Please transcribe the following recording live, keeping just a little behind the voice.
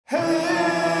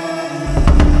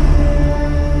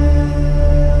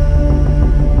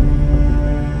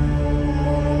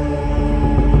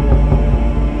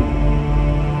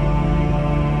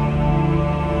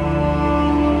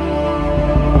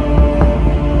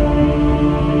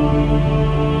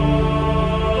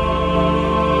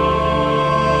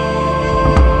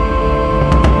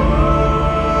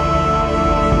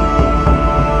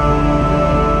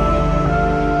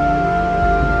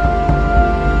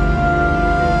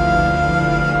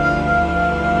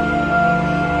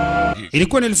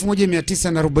Ilikuwa ni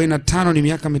 1945, ni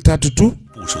miaka mitatu tu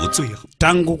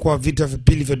tangu kwa vita vya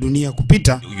pili vya dunia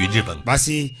kupita.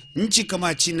 Basi nchi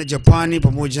kama China, Japani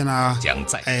pamoja na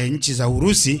nchi za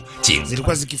Urusi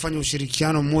zilikuwa zikifanya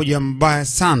ushirikiano mmoja mbaya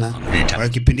sana kwa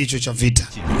kipindi hicho cha vita.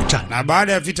 Na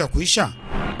baada ya vita kuisha,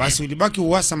 basi ulibaki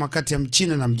uhasama kati ya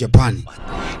Mchina na Mjapani.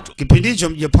 Kipindi hicho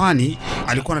Mjapani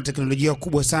alikuwa na teknolojia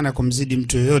kubwa sana kumzidi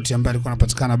mtu yoyote ambaye alikuwa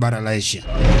anapatikana bara la Asia.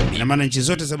 Ina maana nchi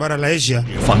zote za bara la Asia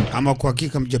ama kwa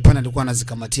hakika Mjapani alikuwa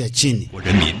anazikamatia chini.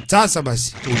 Sasa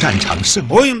basi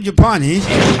huyu Mjapani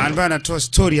ambaye anatoa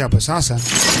story hapa sasa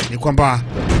ni kwamba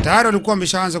tayari walikuwa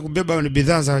wameshaanza kubeba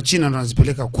bidhaa za China na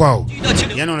wanazipeleka kwao.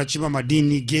 Yaani wanachimba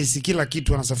madini, gesi, kila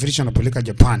kitu wanasafirisha na kupeleka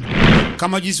Japani.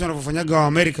 Kama jinsi wanavyofanyaga wa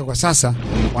Amerika kwa sasa,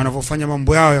 wanavyofanya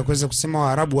mambo yao ya kuweza kusema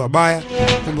Waarabu wabaya,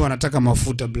 kumbe wanataka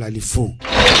mafuta bila lifu.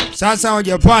 Sasa wa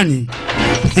Japani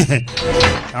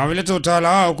wameleta utawala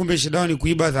wao, kumbe shida ni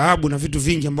kuiba dhahabu na vitu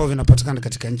vingi ambavyo vinapatikana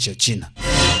katika nchi ya China.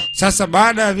 Sasa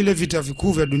baada ya vile vita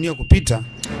vikuu vya dunia kupita,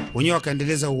 wenyewe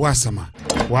wakaendeleza uhasama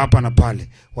wa hapa na pale.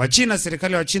 Wa China,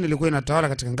 serikali ya China ilikuwa inatawala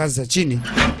katika ngazi za chini,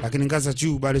 lakini ngazi za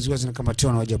juu bado zilikuwa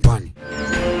zinakamatiwa na wa Japani.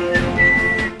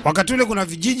 Wakati ule kuna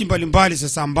vijiji mbalimbali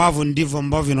sasa ambavyo ndivyo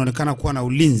ambavyo inaonekana kuwa na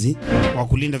ulinzi wa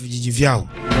kulinda vijiji vyao.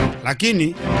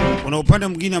 Lakini kuna upande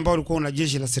mwingine ambao ulikuwa una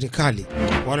jeshi la serikali.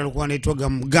 Wale walikuwa wanaitwa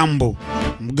mgambo.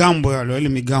 Mgambo wale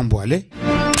migambo wale.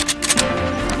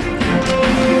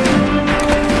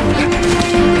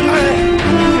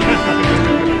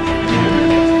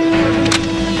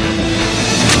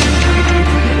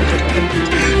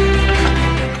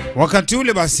 Wakati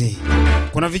ule basi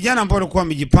kuna vijana ambao walikuwa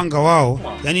wamejipanga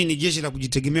wao, yani ni jeshi la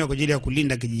kujitegemea kwa ajili ya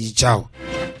kulinda kijiji chao.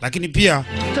 Lakini pia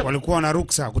walikuwa na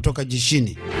ruksa kutoka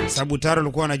jeshini, sababu tayari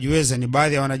walikuwa wanajiweza. Ni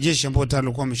baadhi ya wanajeshi ambao tayari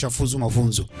walikuwa wameshafuzu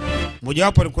mafunzo. Mmoja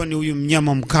wapo alikuwa ni huyu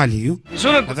mnyama mkali huyu.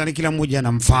 Nadhani kila mmoja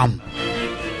anamfahamu.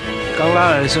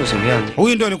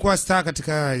 Huyu ndio alikuwa star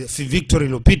katika Victory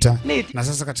iliyopita, na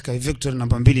sasa katika Victory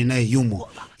namba 2 naye yumo.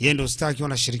 Yeye ndio star akiwa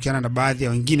anashirikiana na baadhi ya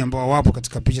wengine ambao wapo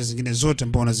katika picha zingine zote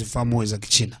ambao unazifahamu za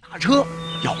Kichina.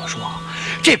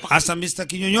 Hasa Mr.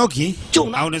 Kinyonyoki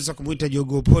au unaweza kumuita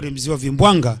Jogopori mziwa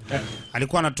vimbwanga,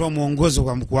 alikuwa anatoa muongozo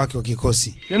kwa mkuu wake wa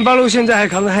kikosi.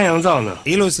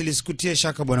 Hilo usilisikutie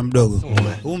shaka bwana mdogo.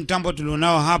 Huu mtambo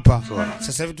tulionao hapa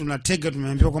sasa hivi tunatega,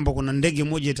 tumeambiwa kwamba kuna ndege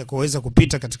moja itakayoweza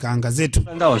kupita katika anga zetu,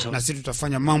 na sisi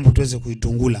tutafanya mambo tuweze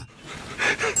kuitungula.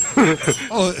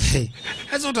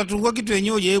 Sasa utatungua kitu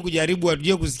yenyewe uje kujaribu,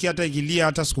 hatuje kusikia hata ikilia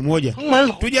hata siku moja.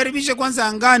 Tujaribishe kwanza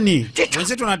angani.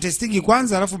 Wenzetu wanatestingi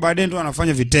kwanza, alafu baadaye ndio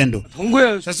wanafanya vitendo.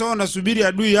 Sasa wewe unasubiri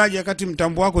adui aje wakati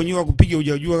mtambo wako wenyewe kupiga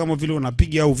hujajua kama vile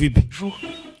unapiga au vipi?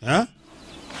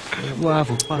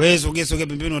 Wewe soge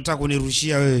pembeni unataka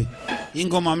kunirushia wewe. Hii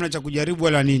ngoma hamna cha kujaribu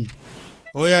wala nini?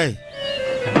 Oya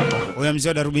mzee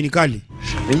wa darubini kali.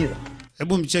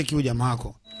 Hebu mcheki huyu jamaa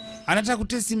wako. Anataka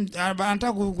kutesti,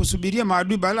 anataka kusubiria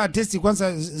maadui bala testi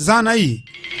kwanza zana hii.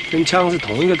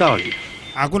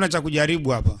 Hakuna cha kujaribu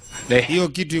hapa. Hiyo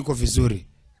kitu iko vizuri.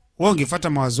 Wewe ungefuata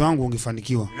mawazo yangu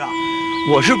ungefanikiwa.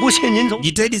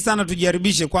 Jitahidi sana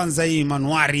tujaribishe kwanza hii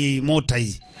manuari mota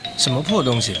hii.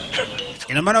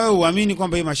 Ina maana wewe uamini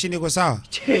kwamba hii mashine iko sawa?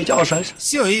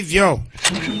 Sio hivyo.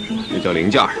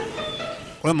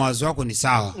 Wewe mawazo yako ni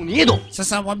sawa.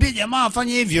 Sasa mwambie jamaa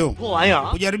afanye hivyo.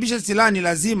 Kujaribisha silaha ni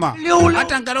lazima.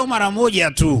 Hata angalau mara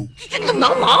moja tu.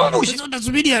 Sasa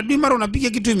utasubiri adui mara unapiga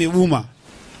kitu imebuma.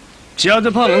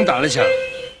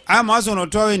 Haya mawazo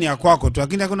unaotoa wewe ni ya kwako tu,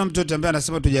 lakini hakuna mtu yote ambaye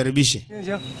anasema tujaribishe.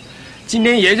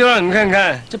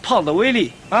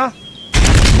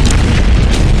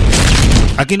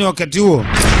 Lakini wakati huo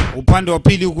upande wa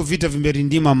pili huku vita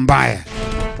vimerindima mbaya.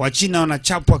 Wachina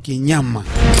wanachapwa kinyama.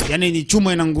 Yaani ni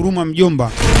chuma inanguruma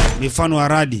mjomba, mifano wa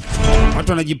radi.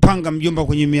 Watu wanajipanga mjomba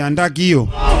kwenye miandaki hiyo.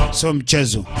 Sio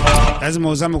mchezo. Lazima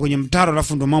uzame kwenye mtaro,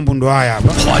 alafu ndo mambo ndo haya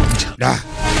hapa.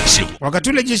 Wakati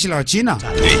ule jeshi la China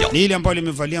ni ile ambalo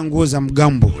limevalia nguo za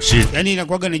mgambo. Yaani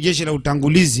inakuwaga ni jeshi la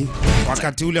utangulizi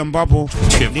wakati ule ambapo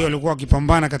ndio walikuwa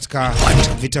wakipambana katika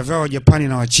vita vyao wa Japani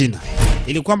na wa China.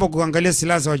 Ili kwamba kuangalia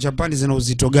silaha za Japani zina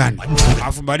uzito gani.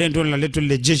 Alafu baadaye ndio linaletwa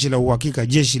lile jeshi la uhakika,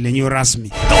 jeshi lenyewe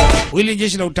rasmi. Hili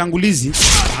jeshi la utangulizi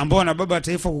ambao na baba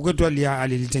taifa kwetu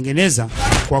alilitengeneza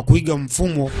kwa kuiga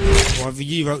mfumo wa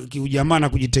vijiji vya kiujamaa na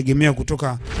kujitegemea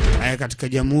kutoka katika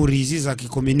jamhuri hizi za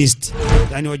kikomunisti.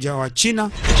 Yaani wa China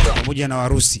pamoja na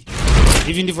Warusi.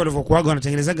 Hivi ndivyo walivyokuaga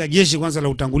wanatengenezaga jeshi kwanza la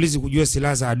utangulizi kujua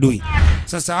silaha za adui.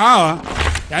 Sasa hawa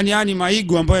yani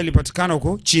maigo ambayo yalipatikana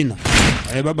huko China.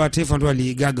 Baba taifa ndo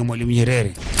aliigaga Mwalimu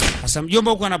Nyerere. Sasa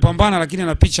mjomba huko anapambana, lakini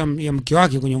ana picha ya mke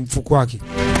wake kwenye mfuko wake.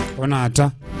 Ona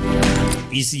hata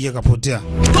isije kapotea.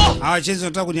 Hawa chenzi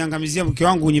wanataka kuniangamizia mke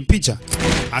wangu kwenye picha.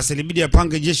 asilibidi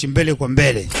apange jeshi mbele kwa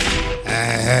mbele.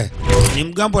 Ni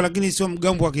mgambo lakini sio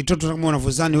mgambo wa kitoto kama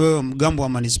unavyozani wewe, mgambo wa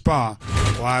manispaa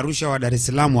wa Arusha wa Dar es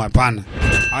Salaam, hapana.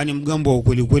 Ni mgambo wa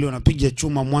ukweli kweli, wanapiga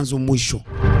chuma mwanzo mwisho.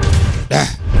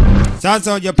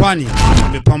 Sasa wa Japani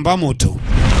wamepamba moto.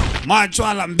 Macho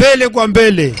ala mbele kwa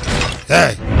mbele.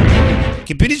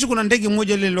 Kipindi hicho kuna ndege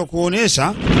moja ile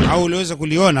nilokuonesha au uliweza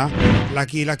kuliona la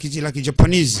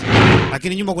Japanese.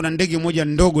 Lakini nyuma kuna ndege moja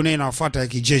ndogo naye inawafuata ya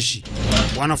kijeshi.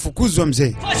 Wanafukuzwa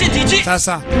mzee.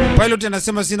 Sasa pilot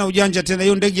anasema sina ujanja tena,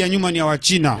 hiyo ndege ya nyuma ni ya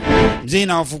Wachina. Mzee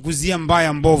inawafukuzia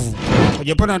mbaya mbovu.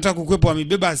 Wajapani wanataka kukwepa,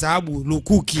 wamebeba dhahabu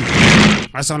lukuki.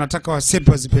 Sasa wanataka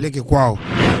wasepe wazipeleke kwao.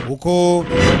 Huko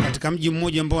katika mji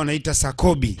mmoja ambao wanaita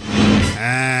Sakobi.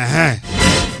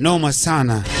 Noma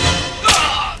sana.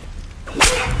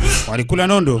 Walikula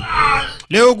nondo.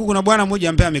 Leo huku kuna bwana mmoja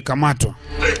ambaye amekamatwa.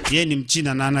 Yeye ni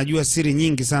Mchina na anajua siri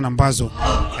nyingi sana ambazo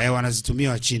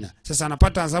wanazitumia wa China. Sasa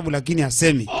anapata adhabu lakini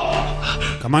hasemi.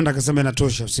 Kamanda akasema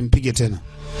inatosha, usimpige tena.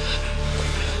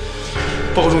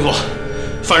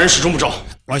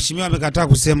 Waheshimiwa amekataa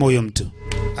kusema huyo mtu.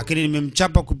 Lakini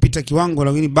nimemchapa kupita kiwango,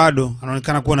 lakini bado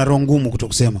anaonekana kuwa na roho ngumu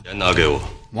kutokusema.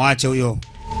 Mwache huyo.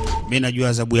 Mimi najua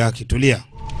adhabu yake, tulia.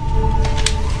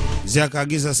 Mzee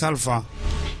akaagiza sulfa,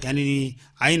 yani ni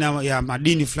aina ya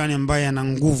madini fulani ambayo yana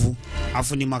nguvu,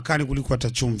 afu ni makali kuliko hata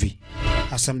chumvi.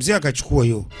 Sasa mzee akachukua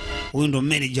hiyo. Huyu ndo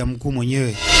manager mkuu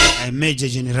mwenyewe, Major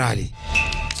Generali.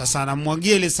 Sasa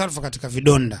anamwagia ile sulfa katika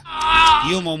vidonda.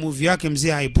 Hiyo maumivu yake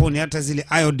mzee haiponi, hata zile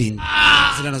iodine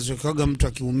zile anazokuaga mtu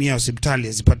akiumia hospitali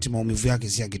azipati maumivu yake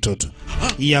si ya kitoto.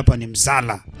 Hii hapa ni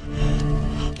msala.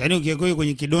 Yaani ukiweka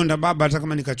kwenye kidonda baba, hata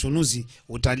kama ni kachunuzi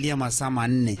utalia masaa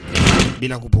 4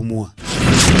 bila kupumua.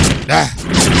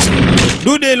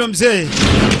 Dude hilo mzee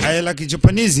la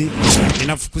Kijapanizi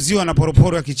inafukuziwa na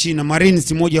poroporo ya Kichina,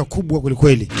 Marines moja kubwa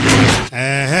kulikweli.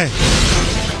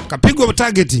 Kapigwa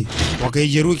target,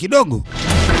 wakaijeruhi kidogo.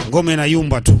 Ngome na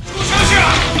yumba tu.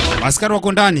 Askari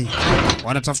wako ndani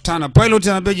wanatafutana. Pilot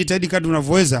anabeba jitahidi kadri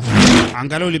unavyoweza,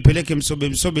 angalau lipeleke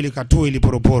msobe likatoe ili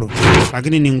poroporo,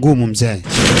 lakini ni ngumu mzee.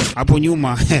 Hapo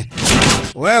nyuma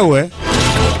wewe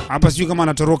hapa sijui kama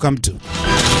anatoroka mtu.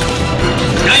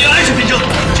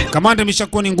 Kamanda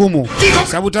imeshakuwa ni ngumu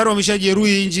sababu tayari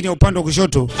wameshajeruhi injini ya upande wa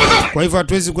kushoto. Kwa hivyo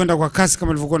hatuwezi kwenda kwa kasi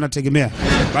kama nilivyokuwa nategemea.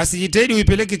 Basi jitahidi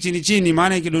uipeleke chini chini,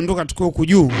 maana ikidondoka tukio huku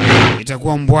juu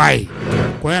itakuwa mbwai.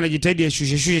 Kwa hiyo anajitahidi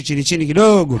ashushe chini chini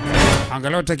kidogo,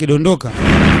 angalau atakidondoka.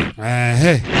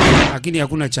 Lakini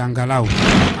hakuna cha angalau.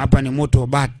 Hapa ni moto wa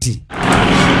bati.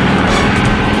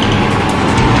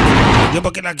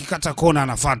 Jambo kila kikata kona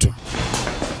anafuatwa.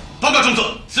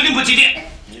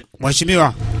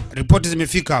 Mheshimiwa, ripoti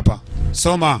zimefika hapa.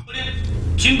 Soma.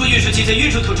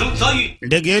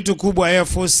 Ndege yetu kubwa Air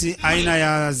Force aina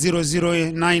ya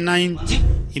 0099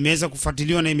 imeweza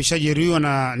kufuatiliwa na imeshajeruhiwa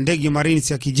na ndege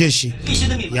Marines ya kijeshi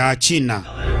ya China.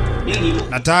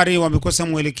 Na tayari wamekosa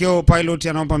mwelekeo, pilot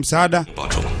anaomba msaada.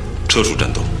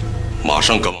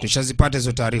 Tushazipata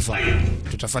hizo taarifa.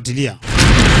 Tutafuatilia.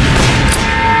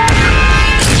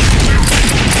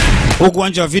 Huku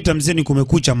uwanja wa vita mzeni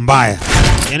kumekucha mbaya.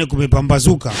 Yaani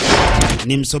kumepambazuka.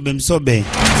 Ni msobe.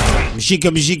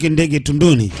 Mshike ndege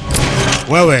tunduni.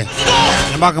 Wewe,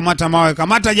 jamaa kamata mawe,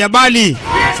 kamata jabali.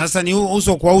 Sasa ni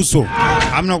uso kwa uso.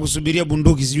 Hamna kusubiria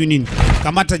bunduki sijui nini.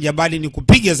 Kamata jabali ni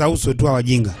kupiga za uso tu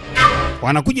wajinga.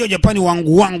 Wanakuja wa Japani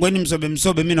wangu, yaani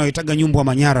msobe mimi nawaitaga nyumbu wa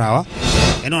Manyara hawa.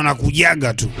 Yaani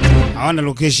wanakujaga tu. Hawana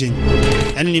location.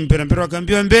 Yaani ni mpera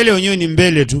akaambiwa mbele, wenyewe ni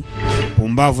mbele tu.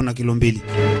 Pumbavu na kilo 2.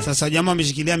 Sasa jamaa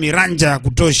ameshikilia miranja ya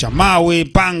kutosha, mawe,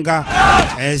 panga,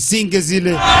 singe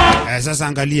zile. Sasa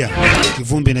angalia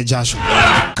kivumbi na jasho.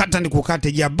 Kata ni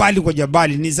kukate jabali kwa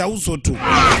jabali, ni za uso tu.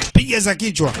 Piga za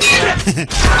kichwa.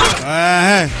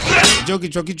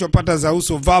 Kichwa pata za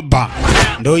uso vaba.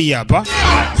 Ndio hii hapa.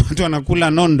 Watu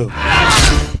wanakula nondo.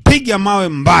 Piga mawe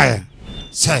mbaya.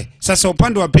 Sasa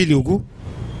upande wa pili huku.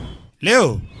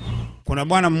 Leo kuna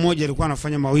bwana mmoja alikuwa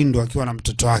anafanya mawindo akiwa na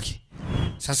mtoto wake.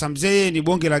 Sasa mzee ni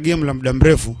bonge la game la muda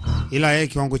mrefu, ila yeye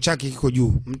kiwango chake kiko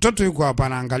juu. Mtoto yuko hapa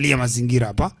anaangalia mazingira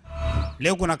hapa.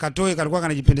 Leo kuna katoe kalikuwa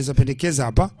kanajipendekeza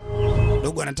hapa.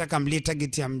 Dogo anataka mlie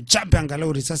target ya mchape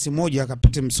angalau risasi moja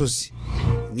akapate msosi.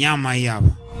 Nyama hii hapa.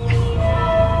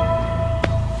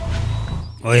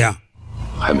 Oya.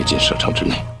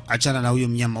 Achana na huyo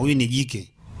mnyama, huyu ni jike.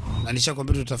 Na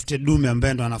nishakwambia tutafute dume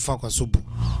ambaye ndo anafaa kwa supu.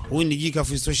 Huyu ni jike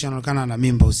afu isitoshe anaonekana ana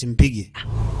mimba, usimpige.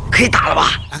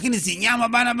 Lakini si nyama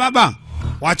bana baba.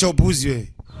 Wacha upuzi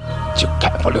wewe.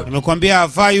 Nimekwambia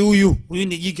hafai huyu. Huyu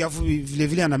ni jike afu vile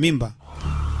vile ana mimba.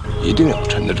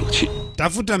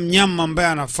 Tafuta mnyama ambaye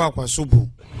anafaa kwa supu.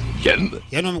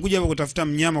 Yaani wamekuja hapa kutafuta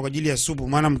mnyama kwa ajili ya supu,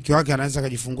 maana mke wake anaweza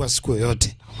kujifungua siku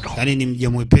yoyote. Yaani ni mja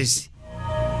mwepesi.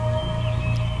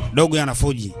 Dogo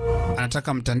anafoji.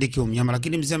 Anataka mtandike huyo mnyama,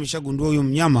 lakini mzee ameshagundua huyo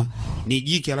mnyama ni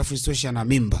jike alafu isitoshe ana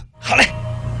mimba.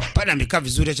 Pale amekaa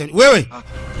vizuri acha. Wewe.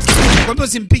 Kwa nini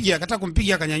usimpige? Akataka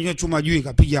kumpiga akanyanyua chuma juu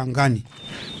ikapiga angani.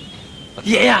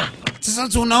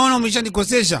 Sasa unaona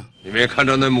umeshanikosesha.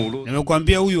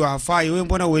 Nimekuambia huyu hafai, wewe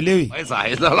mbona uelewi?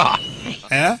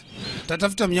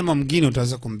 Tatafuta mnyama mwingine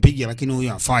utaweza kumpiga, lakini huyu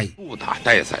hafai.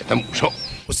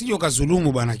 Usije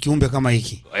ukazulumu bwana kiumbe kama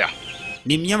hiki.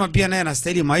 Ni mnyama pia naye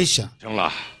anastahili maisha.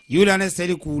 Yule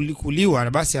anastahili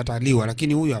kuliwa basi ataliwa,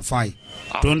 lakini huyu hafai.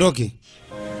 Tuondoke.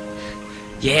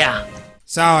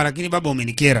 Sawa, lakini baba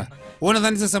umenikera. Wewe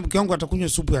unadhani sasa mke wangu atakunywa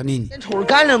supu ya nini?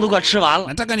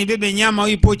 Nataka nibebe nyama,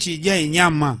 hii pochi ijae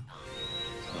nyama.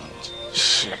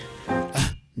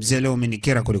 Mzee leo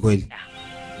umenikera kweli kweli.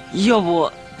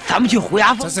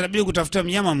 Sasa inabidi kutafuta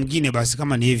mnyama mwingine basi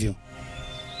kama ni hivyo.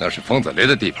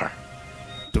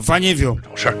 Tufanye hivyo.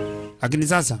 Lakini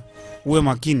sasa uwe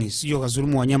makini, sio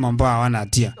kazulumu wanyama ambao hawana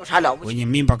hatia. Wenye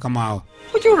mimba kama hao.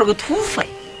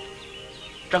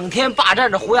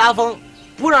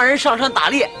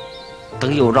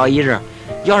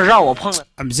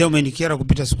 Mzee umenikera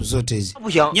kupita siku zote hizi.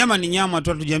 Nyama ni nyama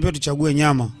tu, tujiambie tuchague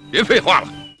nyama.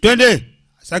 Twende.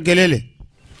 Sasa kelele.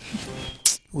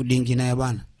 Udingi naye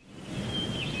bana.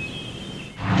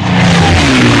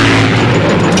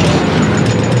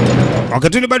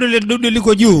 Wakati ule bado ile dudu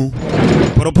liko juu.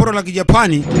 Poroporo la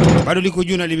Kijapani bado liko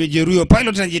juu na limejeruhiwa.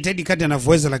 Pilot anajitahidi kati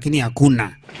anavyoweza lakini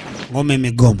hakuna. Ngome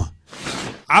imegoma.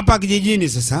 Hapa kijijini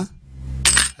sasa.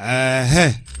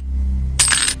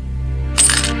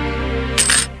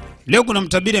 Leo kuna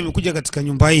mtabiri amekuja katika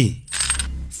nyumba hii.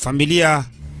 Familia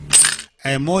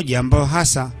moja ambayo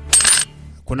hasa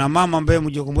kuna mama ambaye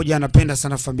moja kwa moja anapenda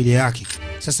sana familia yake.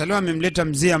 Sasa leo amemleta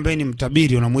mzee ambaye ni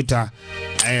mtabiri, unamuita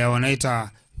wanaita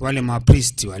wale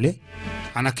mapristi wale.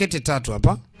 Ana kete 3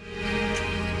 hapa.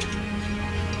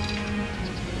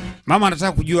 Mama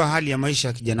anataka kujua hali ya maisha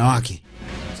ya kijana wake.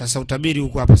 Sasa utabiri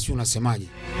huko hapa si unasemaje?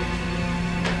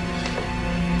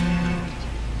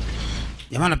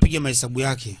 Jamaa anapiga mahesabu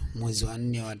yake. Mwezi wa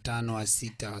 4, wa 5, wa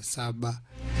 6, wa 7.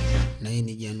 Na hii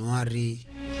ni Januari.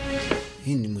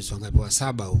 Hii ni mwezi wangapi? Wa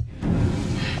 7 huu.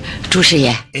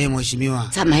 Tushiye. Mheshimiwa.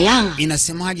 Zamaya.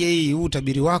 Inasemaje hii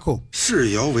utabiri wako?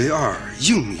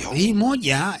 Hii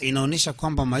moja inaonyesha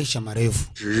kwamba maisha marefu.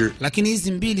 Lakini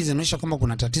hizi mbili zinaonyesha kwamba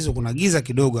kuna tatizo, kuna giza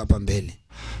kidogo hapa mbele.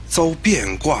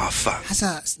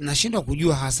 Hasa nashindwa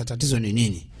kujua hasa tatizo ni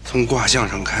nini.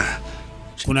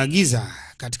 Kuna giza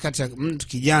katikati ya mtu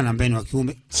kijana ambaye ni wa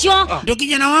kiume. Ndio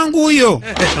kijana wangu huyo.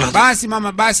 Basi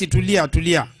mama, basi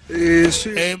tulia.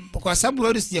 Kwa sababu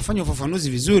wewe sijafanya ufafanuzi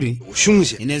vizuri,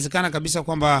 inawezekana kabisa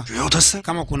kwamba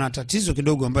kama kuna tatizo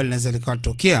kidogo ambalo linaweza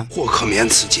likatokea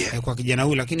kwa kijana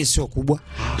huyu, lakini sio kubwa.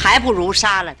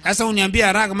 Sasa uniambie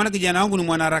haraka, maana kijana wangu ni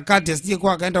mwanaharakati, asije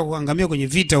kwa akaenda kuangamia kwenye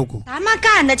vita huko.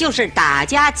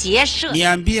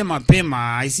 Niambie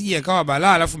mapema, isije ikawa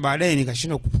balaa alafu baadaye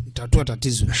nikashindwa kutatua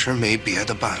tatizo.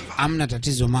 Amna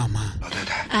tatizo mama.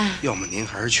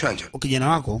 Kijana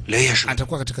wako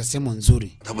atakuwa katika sehemu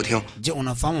nzuri. Je,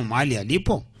 unafahamu mahali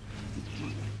alipo?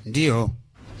 Ndio.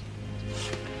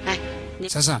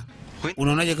 Sasa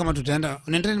unaonaje kama tutaenda,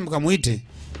 nendeni mkamuite?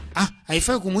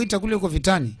 Haifai kumuita kule uko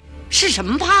vitani.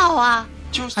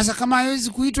 Sasa kama haiwezi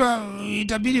kuitwa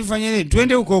itabidi ufanye nini?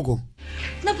 Twende huko.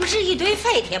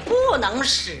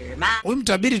 Huyu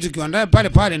mtabiri tukiandae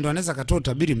pale ndo anaweza katoa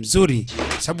utabiri mzuri,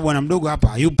 sababu bwana mdogo hapa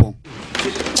hayupo.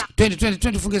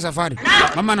 Twende funge safari.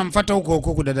 Mama anamfuata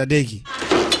huko kudadadeki.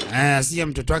 Asije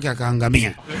mtoto wake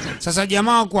akaangamia. Sasa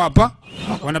jamaa wako hapa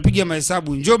wanapiga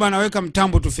mahesabu. Njoo bana, weka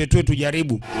mtambo tufetue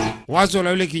tujaribu. Wazo la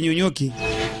yule kinyonyoki.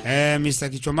 Mr.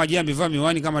 Kichomaji amevaa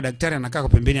miwani kama daktari, anakaa kwa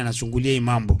pembeni anachungulia hii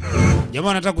mambo.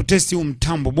 Jamaa anataka kutesti huu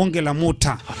mtambo, bonge la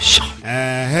mota.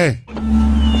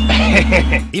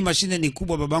 Hii mashine ni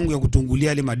kubwa babangu, ya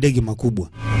kutungulia ile madege makubwa.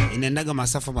 Inaendaga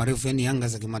masafa marefu, yani anga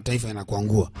za kimataifa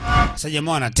inakuangua. Sasa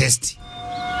jamaa ana testi.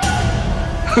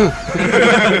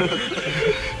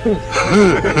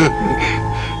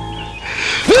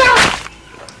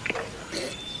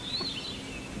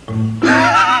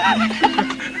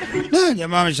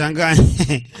 Jamaa ameshangaa.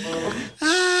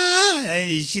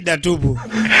 Shida tupu.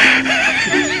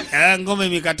 Ngome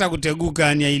imekataa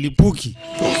kuteguka, ni hailipuki.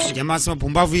 Jamaa sema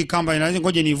pumbavu, hii kamba inaweza,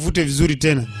 ngoja nivute vizuri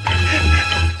tena.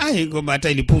 Ngome hata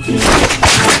ilipuki.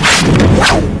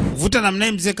 Vuta namna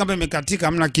hii mzee, kamba imekatika,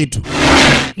 hamna kitu.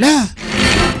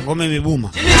 Ngome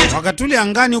imebuma. Wakati ule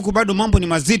angani huku bado mambo ni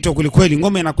mazito kulikweli.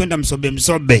 Ngome inakwenda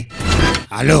msobe.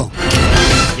 Halo.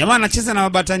 Jamaa anacheza na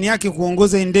mabatani yake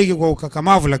kuongoza ndege kwa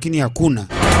ukakamavu, lakini hakuna.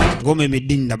 Ngome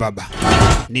imedinda baba.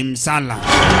 Ni msala.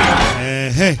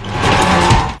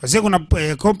 Sasa kuna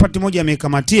kompati moja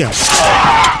amekamatia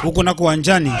huko nako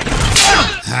uwanjani.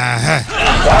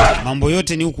 Mambo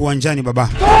yote ni huko uwanjani baba.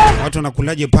 Watu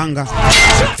wanakulaje panga?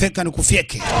 Feka ni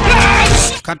kufyeke.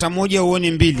 Kata moja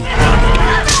uone mbili.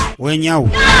 Wenyau.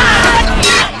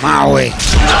 Mawe.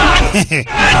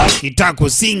 Kitako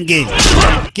singe.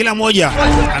 Kila moja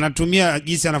anatumia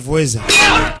jinsi anavyoweza.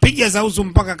 Piga za uso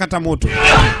mpaka kata moto.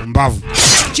 Mbavu.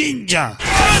 Chinja.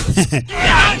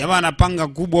 Jamaa anapanga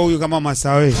kubwa huyu kama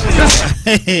masawe.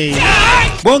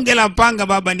 Bonge la panga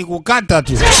baba ni kukata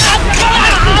tu.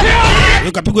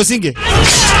 Yuko kapigwa singe.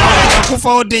 Kufa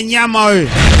wote nyama wewe.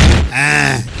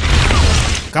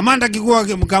 Kamanda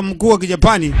mkuu wa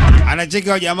Kijapani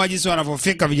anacheka jamaa jinsi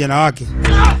wanavyofika vijana wake.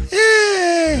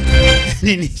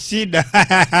 Nini shida?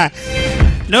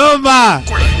 Noma.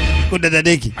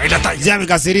 Kudadadeki. Zami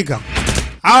kasirika.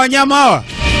 Hawa nyama hawa.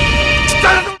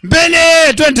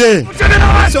 Mbele, twende.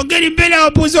 Songeni mbele,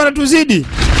 wapuzi wanatuzidi.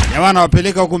 Jamaa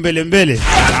wapeleka huko mbele.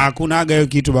 Hakuna aga hiyo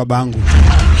kitu babangu.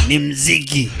 Ni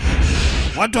mziki.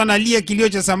 Watu wanalia kilio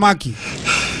cha samaki.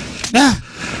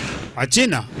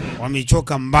 Wachina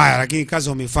wamechoka mbaya, lakini kazi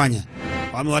wamefanya.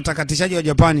 Wamewatakatishaji wa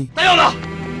Japani.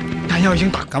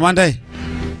 Kamanda,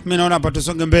 mimi naona hapa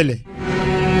tusonge mbele.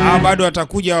 Bado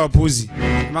watakuja wapuzi.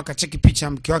 Maka cheki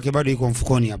picha mke wake bado yuko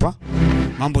mfukoni hapa.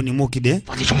 Mambo ni mukide.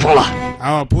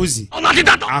 Wapuzi.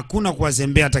 Hakuna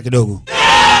kuwazembea hata kidogo.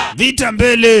 Vita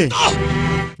mbele.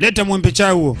 Leta mwembe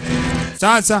chai huo.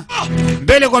 Sasa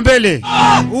mbele kwa mbele.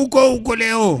 Huko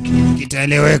leo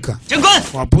kitaeleweka.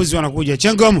 Wapuzi wanakuja.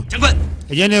 Chengoma.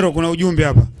 General, kuna ujumbe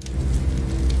hapa.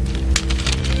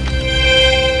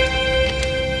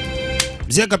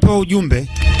 Mzee kapewa ujumbe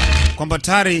kwamba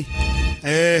tayari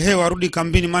warudi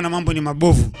kambini maana mambo ni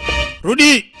mabovu.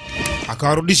 Rudi.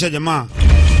 Akawarudisha jamaa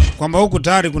kwamba huko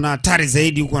tayari kuna hatari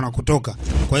zaidi huko wanakotoka.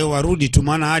 Kwa hiyo warudi tu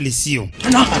maana hali sio.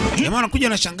 Jamaa anakuja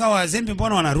na shangao wazembe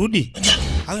mbona wanarudi?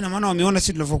 Hao ina maana wameona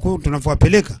sisi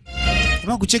tunavyowapeleka.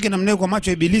 Jamaa kucheke na mneo kwa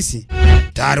macho ya ibilisi.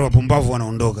 Tayari wapumbavu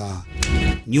wanaondoka.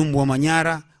 Nyumbu wa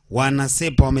Manyara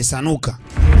wanasepa wamesanuka.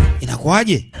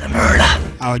 Inakuaje?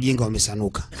 Hao jinga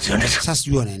wamesanuka. Sasa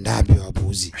sijui wanaenda wapi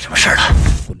wapuzi.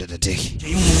 Kudatateki.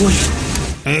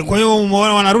 Kwa hiyo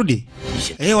wanarudi?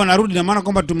 Wanarudi na maana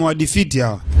kwamba tumewadefeat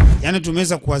hawa. Yaani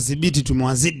tumeweza kuwadhibiti,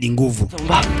 tumewazidi nguvu.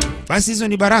 Basi hizo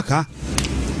ni baraka.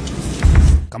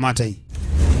 Kamata hii.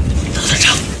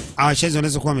 Shaizo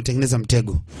wanaweza kuwa wametengeneza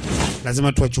mtego.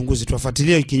 Lazima tuwachunguze,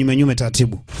 tuwafuatilie kinyume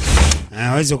taratibu.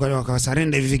 Hawezi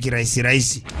wakawasarenda hivi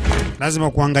kirahisi.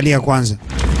 Lazima kuangalia kwanza.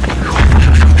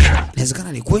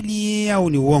 Inawezekana ni kweli au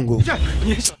ni uongo.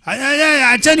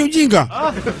 Achani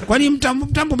ujinga. Kwani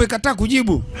mtambo umekataa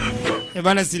kujibu?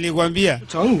 Bana silikwambia.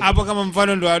 Hapo kama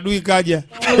mfano ndo adui kaja.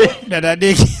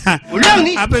 Dadadeki.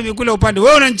 Hapa hivi kule upande.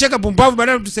 Wewe unanicheka pumbavu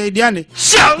badala tusaidiane.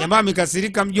 Jamaa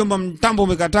amekasirika, mjomba mtambo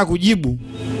umekataa kujibu.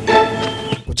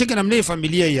 Kucheke na mnei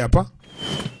familia hii hapa.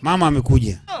 Mama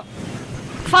amekuja.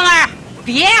 Fanga,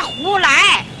 bie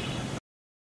hulai.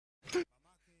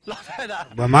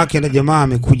 Mamake na jamaa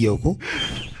amekuja huko.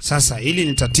 Sasa hili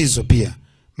ni tatizo pia.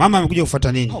 Mama amekuja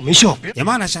kufuata nini?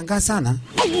 Jamaa anashangaa sana.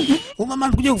 Mama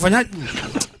amekuja kufanya?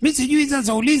 Mimi sijui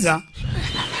sasa uliza.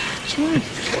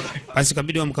 Basi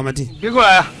kabidi wamkamatie.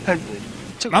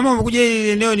 Mama amekuja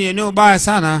eneo ni eneo baya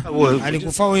sana.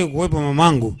 Alikufaa wewe kuwepo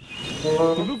mamangu.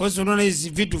 Wewe unaona hizi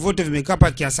vitu vyote vimekaa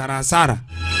pa kiasara.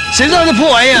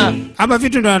 Hapa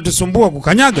vitu ndio wanatusumbua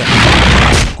kukanyaga.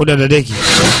 Kudadadeki.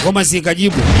 Ngoma si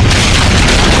kajibu.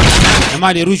 Jamaa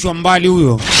alirushwa mbali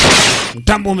huyo.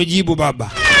 Mtambo umejibu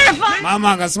baba.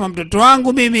 Mama akasema mtoto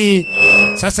wangu mimi.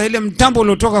 Sasa ile mtambo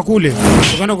uliotoka kule,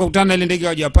 tukaenda kukutana ile ndege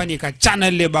wa Japani ikachana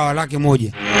ile bawa lake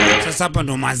moja. Sasa hapa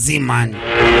ndo mazima.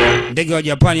 Ndege wa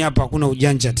Japani hapa hakuna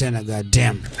ujanja tena, god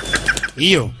damn.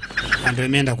 Hiyo ndio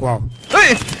imeenda kwao.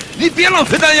 Ni piano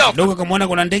pedalio. Dogo kamaona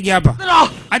kuna ndege hapa.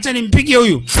 Acha nimpige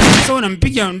huyu. Sasa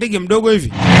unampiga ndege mdogo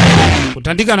hivi.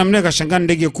 Utandika na mneka kashangaa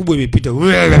ndege kubwa imepita.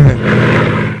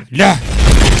 La.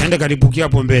 Nenda karipukia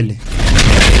hapo mbele.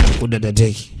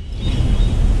 Udadadeki.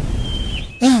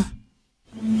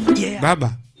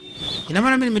 Baba. Ina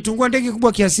maana mimi nimetungua ndege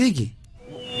kubwa kiasi hiki?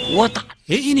 What?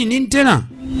 Hii ni nini tena?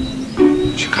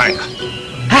 Chikaika.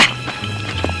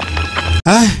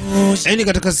 Hii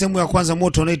katika sehemu ya kwanza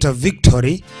moto unaita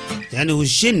Victory, yani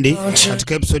ushindi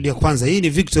katika episode ya kwanza. Hii ni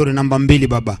Victory namba 2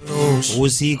 baba.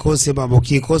 Usikose baba,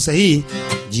 ukikosa hii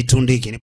jitundike.